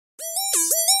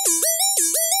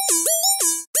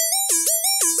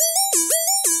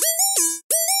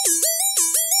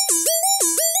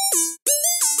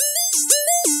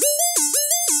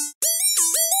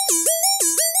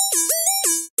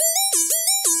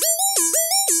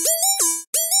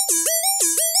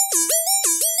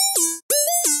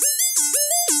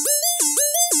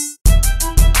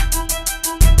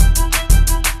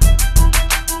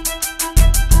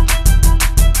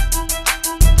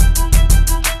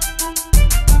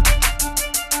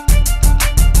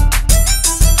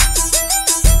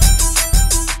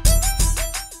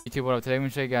YouTube, what up? Today I'm going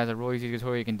to show you guys a really easy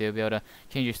tutorial you can do to be able to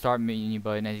change your start menu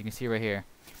button, as you can see right here.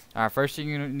 Alright, first thing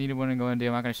you need to want to go and do,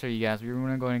 I'm not going to show you guys, but you're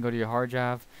going to go ahead and go to your hard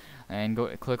drive and go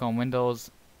click on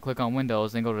Windows,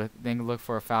 then look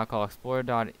for a file called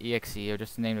explorer.exe, or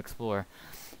just the name Explorer.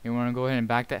 You want to go ahead and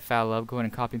back that file up, go ahead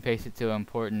and copy and paste it to an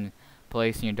important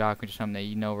place in your document or something that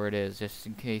you know where it is, just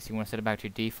in case you want to set it back to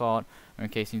your default, or in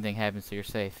case anything happens so you're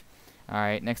safe.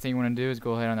 Alright, next thing you want to do is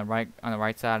go ahead on the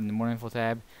right side in the more info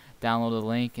tab, download the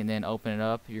link and then open it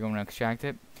up. You're going to extract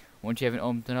it. Once you have it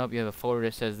opened up, you have a folder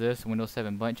that says this, Windows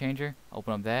 7 button changer.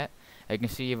 Open up that. As you can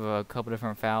see, you have a couple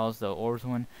different files. The orbs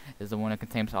one is the one that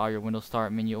contains all your Windows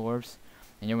Start menu orbs.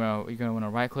 And you're going to want to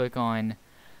right click on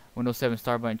Windows 7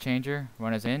 Start button changer,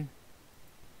 run as in.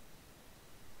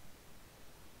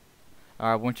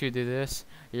 Alright, once you do this,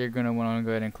 you're going to want to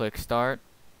go ahead and click Start,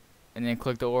 and then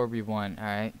click the orb you want.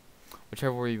 Alright,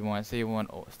 whichever orb you want. So you want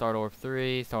Start Orb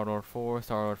 3, Start Orb 4,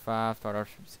 Start Orb 5, Start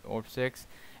Orb 6,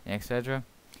 and etc.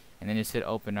 And then just hit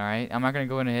open. Alright, I'm not going to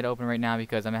go in and hit open right now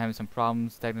because I'm having some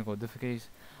problems, technical difficulties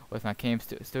with my Cam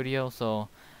Studio. So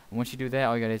once you do that,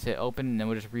 all you got to do is hit open, and then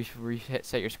we'll just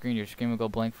reset your screen. Your screen will go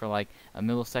blank for like a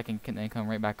millisecond, and then come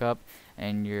right back up,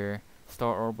 and your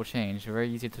Start Orb will change. A very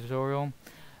easy tutorial.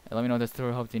 Let me know if this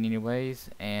tutorial helped you in any ways,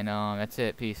 and that's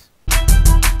it. Peace.